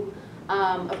FSU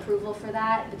approval for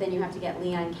that, but then you have to get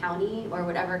Leon County or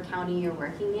whatever county you're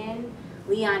working in.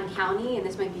 Leon County, and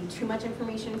this might be too much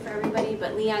information for everybody,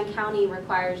 but Leon County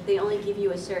requires, they only give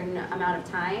you a certain amount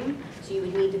of time, so you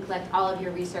would need to collect all of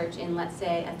your research in, let's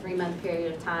say, a 3-month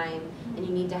period of time, and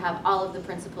you need to have all of the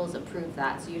principals approve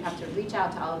that, so you'd have to reach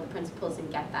out to all of the principals and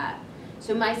get that.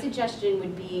 So my suggestion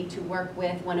would be to work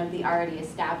with one of the already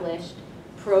established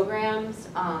programs,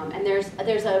 and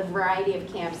there's a variety of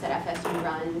camps that FSU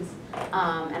runs,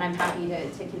 and I'm happy to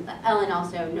Ellen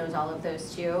also knows all of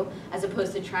those too, as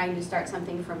opposed to trying to start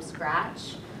something from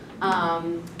scratch,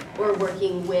 or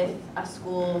working with a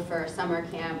school for a summer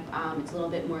camp. It's a little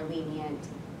bit more lenient.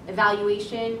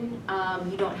 Evaluation,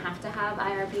 you don't have to have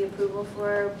IRB approval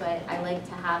for, but I like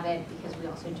to have it because we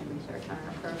also do research on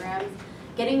our programs.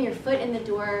 Getting your foot in the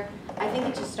door, I think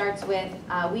it just starts with,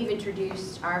 we've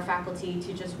introduced our faculty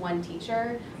to just one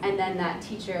teacher, and then that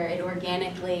teacher, it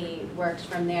organically works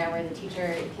from there where the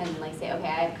teacher can like say, okay,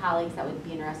 I have colleagues that would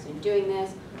be interested in doing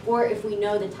this, or if we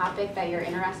know the topic that you're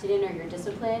interested in or your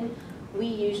discipline, we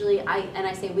usually,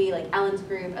 I say we, like Ellen's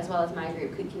group as well as my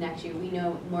group could connect you. We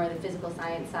know more of the physical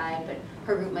science side, but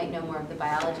her group might know more of the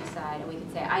biology side, and we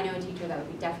could say, I know a teacher that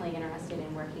would be definitely interested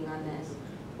in working on this,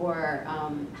 or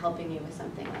helping you with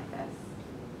something like this.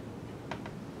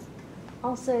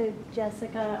 Also,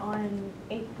 Jessica, on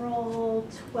April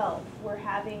 12th, we're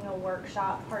having a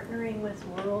workshop partnering with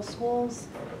rural schools.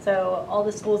 So all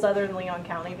the schools other than Leon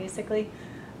County, basically.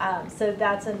 So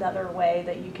that's another way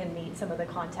that you can meet some of the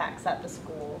contacts at the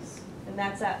schools. And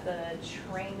that's at the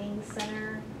training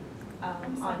center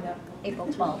on April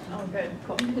 12th. oh, good,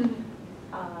 cool.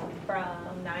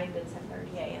 from 9 to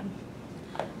 10:30 a.m.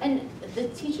 And the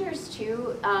teachers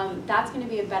too, that's going to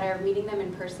be a better meeting them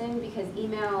in person, because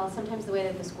email, sometimes the way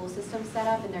that the school system's set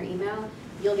up in their email,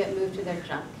 you'll get moved to their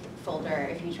junk folder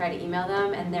if you try to email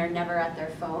them, and they're never at their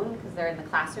phone because they're in the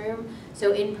classroom.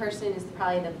 So in person is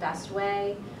probably the best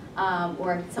way,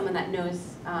 or someone that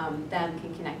knows them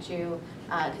can connect you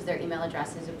because their email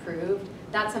address is approved.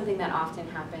 That's something that often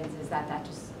happens, is that that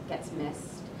just gets missed.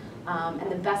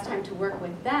 And the best time to work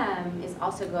with them is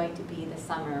also going to be the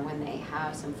summer, when they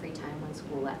have some free time when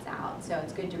school lets out. So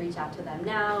it's good to reach out to them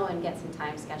now and get some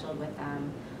time scheduled with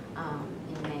them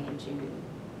in May and June.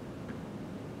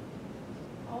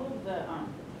 All of the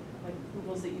like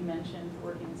approvals that you mentioned for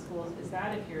working in schools, is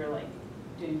that if you're like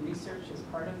doing research as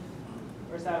part of,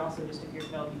 or is that also just if you're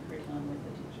developing curriculum with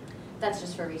the teacher? That's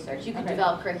just for research. You can Okay.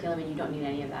 develop curriculum and you don't need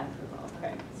any of that approval.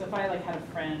 Okay, so if I like had a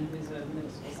friend who's a middle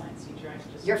school science teacher, I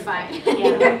should just. You're fine.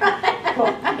 Yeah. Cool.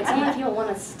 It's only if you don't want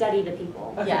to study the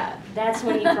people. Yeah. That's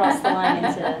when you cross the line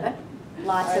into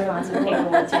lots and lots of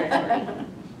paperwork territory.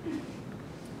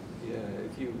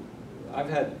 Yeah, I've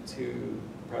had 2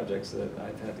 projects that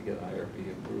I've had to get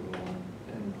IRB approval on,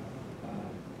 and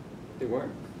they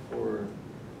weren't for,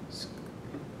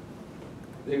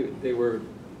 they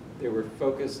were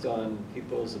focused on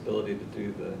people's ability to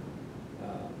do the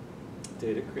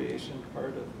data creation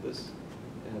part of this,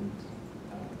 and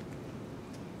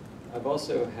I've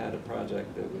also had a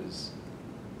project that was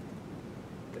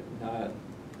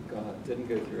didn't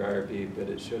go through IRB, but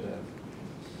it should have.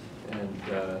 And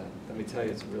let me tell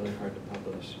you, it's really hard to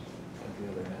publish at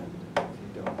the other end if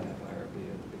you don't have IRB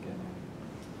at the beginning.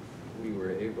 We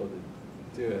were able to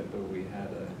do it, but we had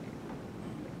a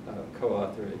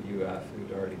co-author at UF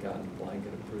who'd already gotten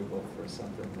blanket approval for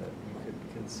something that you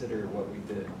could consider what we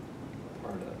did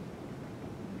part of.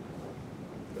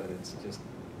 But it's just,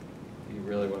 you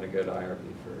really want to go to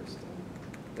IRB first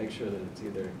and make sure that it's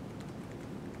either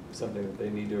something that they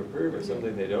need to approve or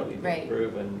something they don't need to Right.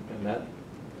 approve, and that,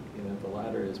 you know, the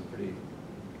latter is pretty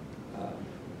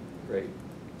great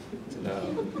to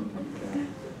know. Yeah.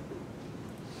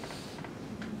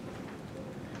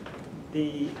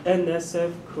 The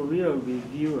NSF career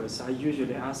reviewers are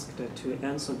usually asked to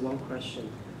answer one question: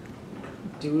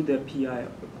 Do the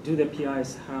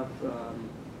PIs have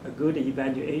a good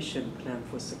evaluation plan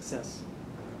for success?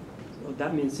 So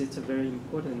that means it's a very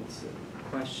important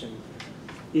question.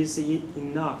 Is it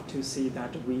enough to see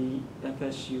that we,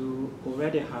 FSU,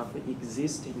 already have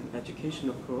existing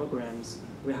educational programs?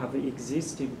 We have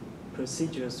existing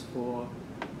procedures for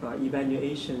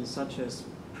evaluation, such as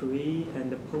pre-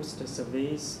 and post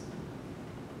surveys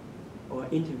or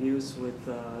interviews with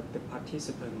the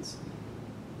participants.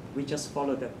 We just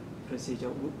follow that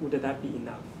procedure. Would that be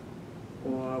enough?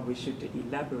 Or we should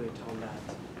elaborate on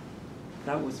that?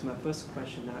 That was my first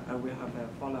question. I will have a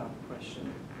follow-up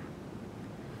question.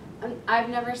 I've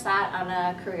never sat on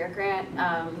a career grant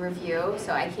review,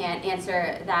 so I can't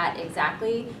answer that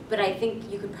exactly, but I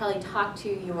think you could probably talk to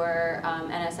your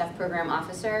NSF program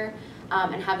officer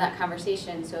and have that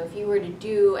conversation. So if you were to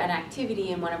do an activity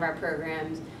in one of our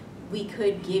programs, we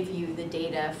could give you the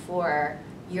data for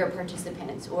your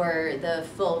participants or the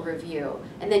full review,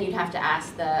 and then you'd have to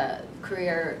ask the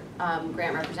career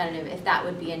grant representative if that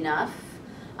would be enough.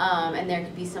 And there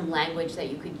could be some language that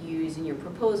you could use in your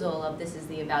proposal of this is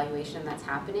the evaluation that's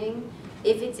happening.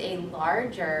 If it's a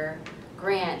larger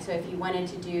grant, so if you wanted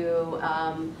to do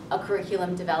a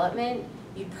curriculum development,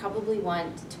 you'd probably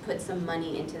want to put some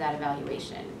money into that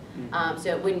evaluation.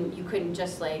 So you couldn't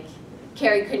just like,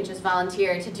 Carrie couldn't just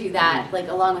volunteer to do that like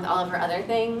along with all of her other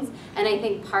things. And I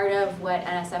think part of what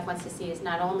NSF wants to see is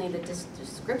not only the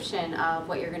description of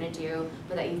what you're gonna do,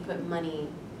 but that you put money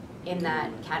in that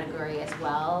category as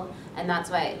well. And that's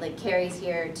why like Carrie's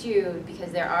here too,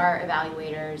 because there are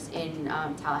evaluators in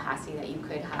Tallahassee that you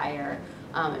could hire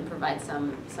and provide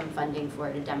some funding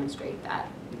for to demonstrate that.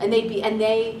 And if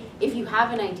you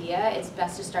have an idea, it's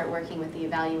best to start working with the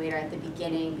evaluator at the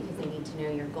beginning, because they need to know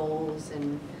your goals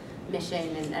and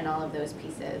mission and all of those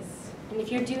pieces. And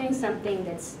if you're doing something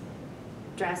that's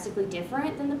drastically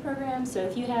different than the program, so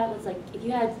if you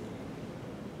had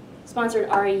sponsored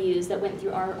REUs that went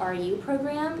through our REU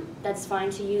program, that's fine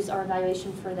to use our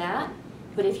evaluation for that.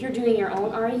 But if you're doing your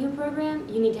own REU program,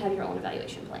 you need to have your own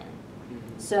evaluation plan.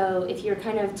 So if you're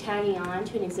kind of tagging on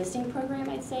to an existing program,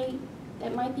 I'd say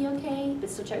that might be okay, but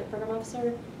still check with the program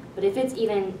officer. But if it's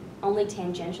even only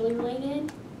tangentially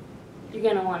related, you're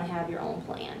gonna wanna have your own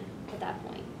plan at that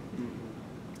point.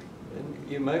 And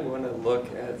you might want to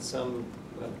look at some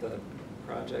of the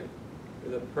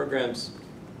programs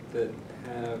that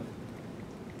have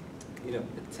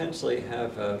potentially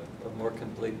have a more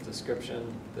complete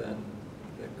description than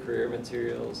the career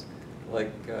materials.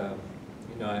 Like,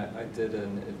 I did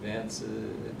an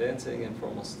advancing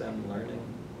informal STEM learning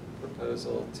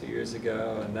proposal 2 years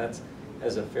ago, and that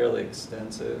has a fairly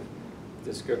extensive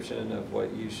description of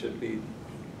what you should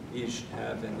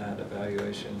have in that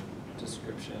evaluation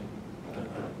description.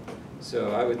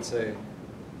 So I would say,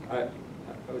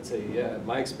 yeah,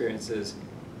 my experience is,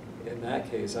 in that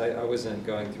case, I wasn't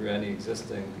going through any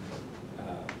existing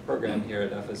program here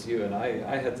at FSU, and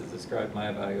I had to describe my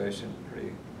evaluation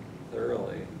pretty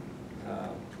thoroughly.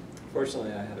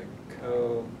 Fortunately, I had a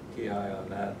co-PI on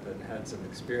that had some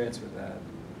experience with that,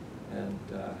 and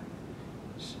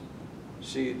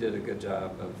she did a good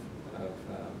job of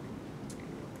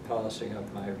polishing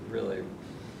up my really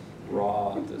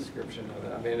raw description of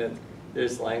it. I mean,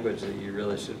 there's language that you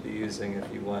really should be using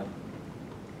if you want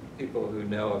people who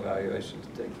know evaluation to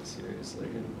take you seriously.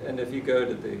 And if you go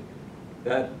to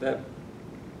that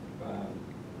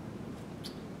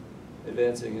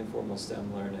advancing informal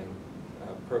STEM learning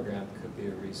program could be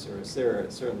a resource. There are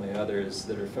certainly others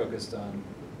that are focused on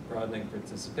broadening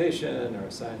participation or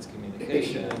science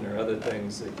communication or other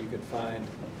things that you could find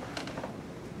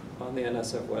on the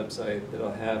NSF website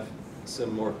that'll have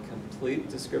some more complete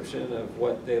description of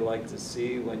what they like to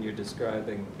see when you're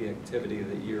describing the activity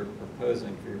that you're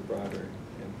proposing for your broader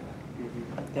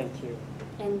impact. Thank you.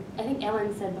 And I think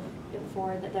Ellen said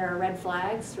before that there are red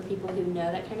flags for people who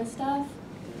know that kind of stuff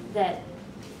that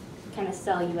kind of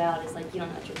sell you out as like, you don't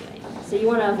know what you're doing. So you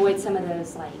want to avoid some of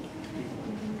those like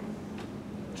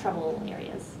trouble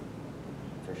areas,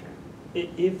 for sure.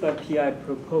 If a PI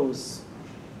propose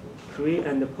create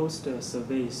and post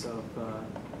surveys of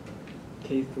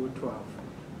K through 12,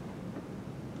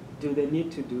 do they need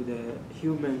to do the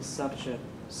human subject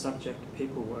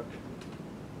paperwork?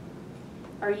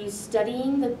 Are you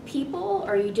studying the people,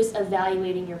 or are you just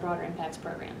evaluating your broader impacts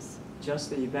programs?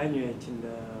 Just evaluating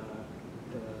the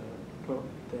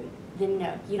Then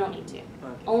no, you don't need to.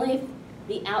 Okay. Only if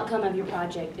the outcome of your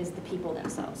project is the people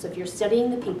themselves. So if you're studying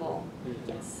the people,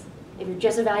 yes. If you're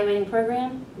just evaluating the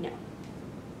program, no.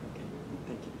 Okay,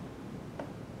 thank you.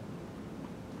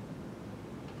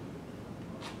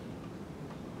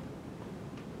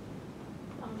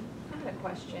 I had a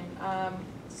question.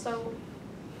 So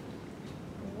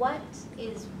what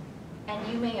is, and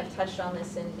you may have touched on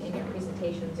this in your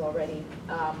presentations already,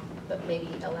 but maybe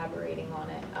elaborating on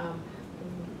it.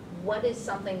 What is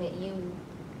something that you,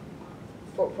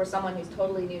 for someone who's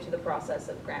totally new to the process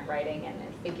of grant writing and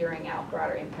figuring out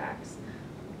broader impacts,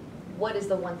 what is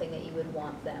the one thing that you would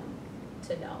want them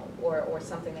to know, or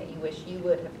something that you wish you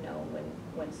would have known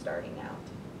when starting out?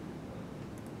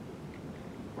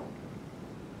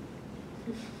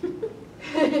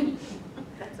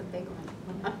 That's a big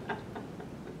one.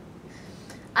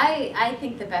 I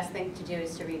think the best thing to do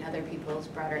is to read other people's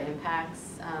broader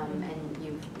impacts, and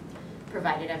you've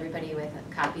provided everybody with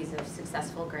copies of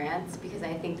successful grants, because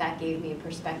I think that gave me a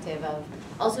perspective of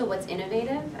also what's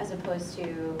innovative as opposed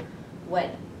to what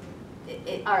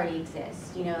it already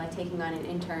exists. You know, like taking on an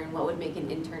intern, what would make an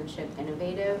internship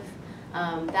innovative?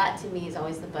 That to me is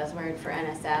always the buzzword for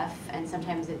NSF, and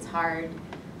sometimes it's hard.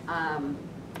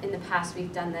 In the past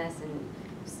we've done this, and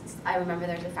I remember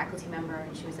there was a faculty member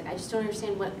and she was like, I just don't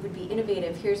understand what would be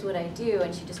innovative, here's what I do,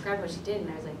 and she described what she did,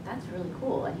 and I was like, that's really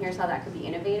cool, and here's how that could be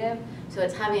innovative. So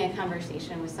it's having a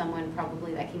conversation with someone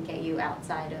probably that can get you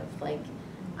outside of like,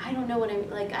 I don't know what I'm,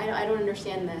 like, I don't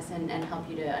understand this, and help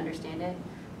you to understand it.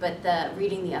 But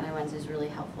reading the other ones is really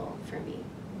helpful for me.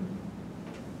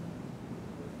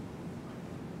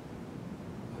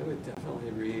 I would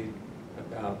definitely read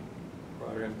about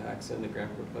broader impacts in the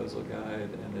grant proposal guide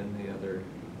and in the other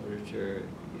literature.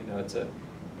 You know,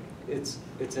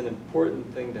 it's an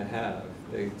important thing to have.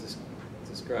 They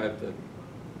describe the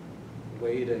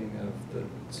weighting of the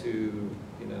two,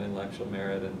 intellectual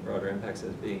merit and broader impacts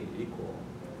as being equal.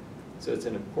 So it's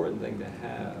an important thing to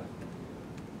have,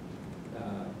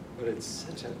 but it's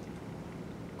such a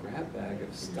grab bag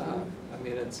of stuff. I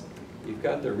mean, you've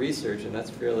got the research, and that's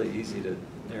fairly easy to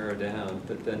narrow down,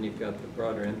 but then you've got the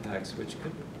broader impacts, which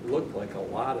could look like a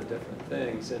lot of different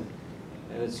things, and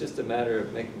it's just a matter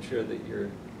of making sure that you're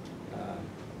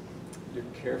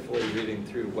carefully reading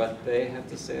through what they have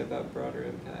to say about broader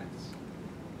impacts,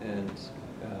 and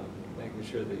making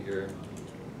sure that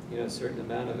a certain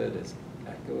amount of it is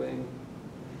echoing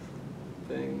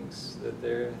things that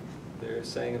they're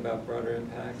saying about broader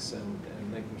impacts, and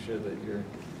making sure that you're,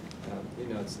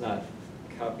 it's not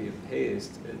copy and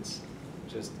paste, it's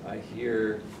just, I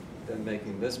hear them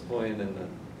making this point in the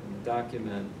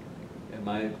document, am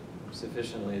I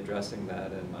sufficiently addressing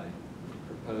that in my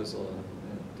proposal,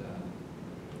 and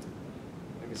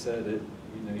like I said,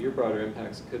 your broader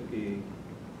impacts could be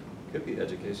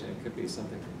education. It could be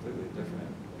something completely different.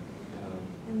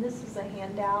 And this is a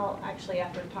handout. Actually,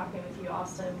 after talking with you,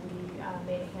 Austin, we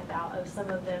made a handout of some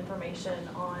of the information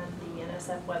on the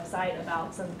NSF website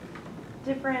about some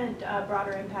different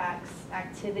broader impacts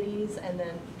activities and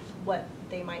then what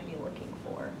they might be looking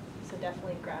for. So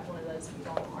definitely grab one of those if you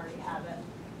don't already have it.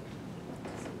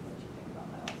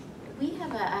 We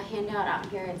have a handout out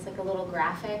here. It's like a little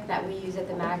graphic that we use at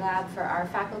the Mag Lab for our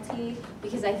faculty,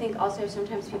 because I think also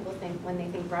sometimes people think when they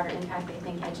think broader impact, they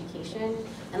think education.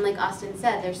 And like Austin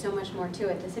said, there's so much more to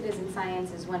it. The citizen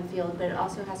science is one field, but it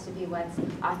also has to be what's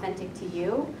authentic to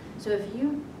you. So if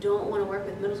you don't want to work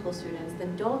with middle school students,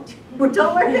 then don't work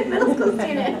with middle school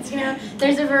students.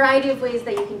 There's a variety of ways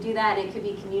that you can do that, and it could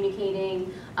be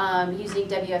communicating, using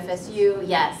WFSU,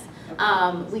 yes.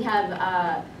 We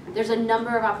have, there's a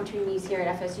number of opportunities here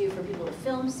at FSU for people to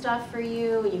film stuff for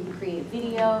you. You can create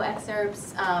video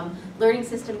excerpts. Learning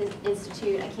Systems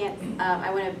Institute,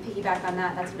 I want to piggyback on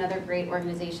that. That's another great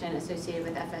organization associated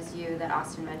with FSU that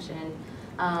Austin mentioned.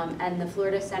 And the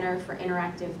Florida Center for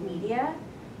Interactive Media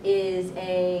is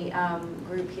a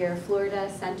group here, Florida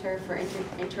Center for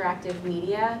Interactive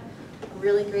Media.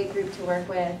 Really great group to work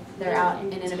with. They're out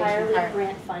in Innovation Park. Entirely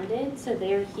grant funded, so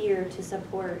they're here to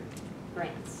support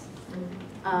grants.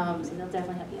 So they'll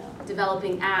definitely help you out.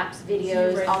 Developing apps,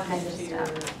 videos, all kinds of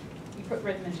stuff. You put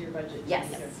them into your budget?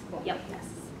 Yes. Cool. Yep. Yes.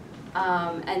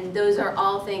 And those are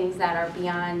all things that are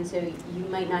beyond, so you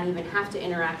might not even have to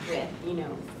interact with,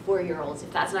 4-year-olds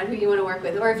if that's not who you want to work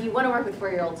with. Or if you want to work with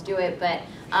 4-year-olds, do it. But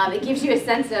it gives you a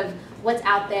sense of what's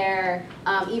out there,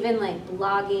 even like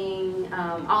blogging,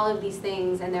 all of these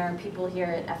things. And there are people here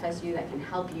at FSU that can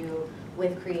help you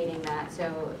with creating that.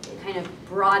 So kind of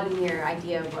broaden your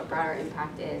idea of what broader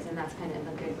impact is. And that's kind of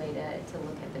a good way to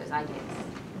look at those ideas.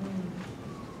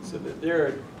 So there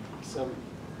are some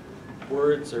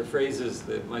words or phrases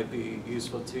that might be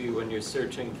useful to you when you're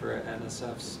searching for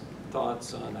NSF's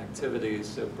thoughts on activities.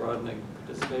 So broadening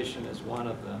participation is one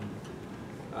of them.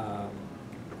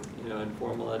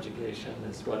 Informal education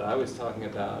is what I was talking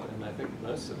about, and I think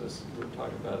most of us were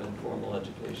talking about informal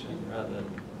education rather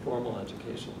than formal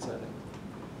education setting.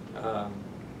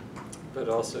 But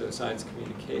also science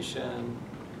communication,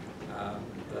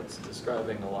 that's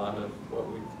describing a lot of what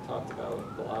we've talked about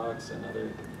with blogs and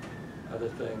other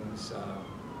things. I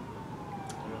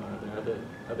don't know, are there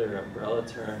other umbrella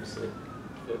terms that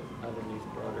fit underneath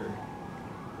broader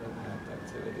impact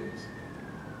activities?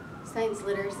 Science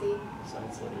literacy.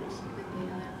 Science literacy.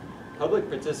 Public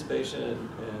participation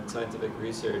in scientific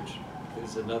research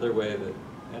is another way that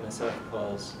NSF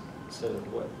calls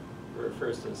what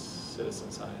refers to citizen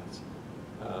science.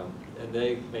 And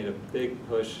they made a big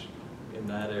push in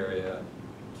that area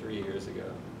 3 years ago.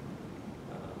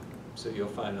 So you'll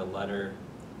find a letter,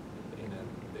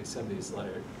 they send these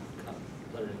letter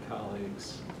to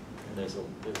colleagues, and there's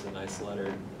a nice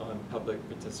letter on public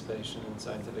participation in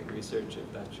scientific research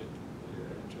if that's your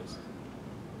interest.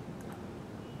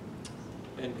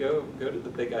 And go to the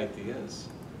big ideas.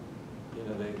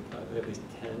 They have these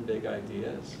 10 big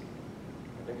ideas.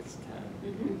 I think it's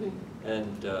 10. Mm-hmm.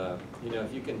 And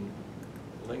if you can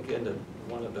link into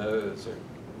one of those or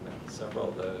several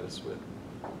of those with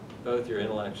both your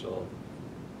intellectual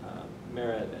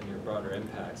merit and your broader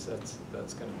impacts,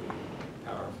 that's going to be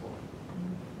powerful.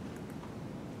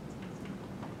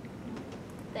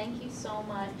 Thank you so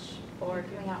much for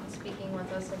coming out and speaking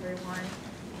with us, everyone.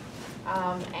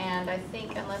 And I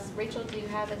think, unless, Rachel, do you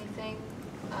have anything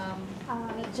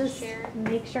you need to Just share?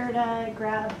 make sure to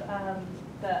grab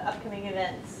the upcoming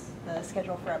events, the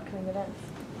schedule for upcoming events.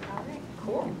 All right,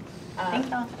 cool. Thanks,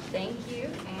 y'all. Thank you,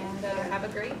 and have a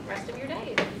great rest of your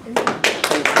day.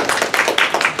 Thank you.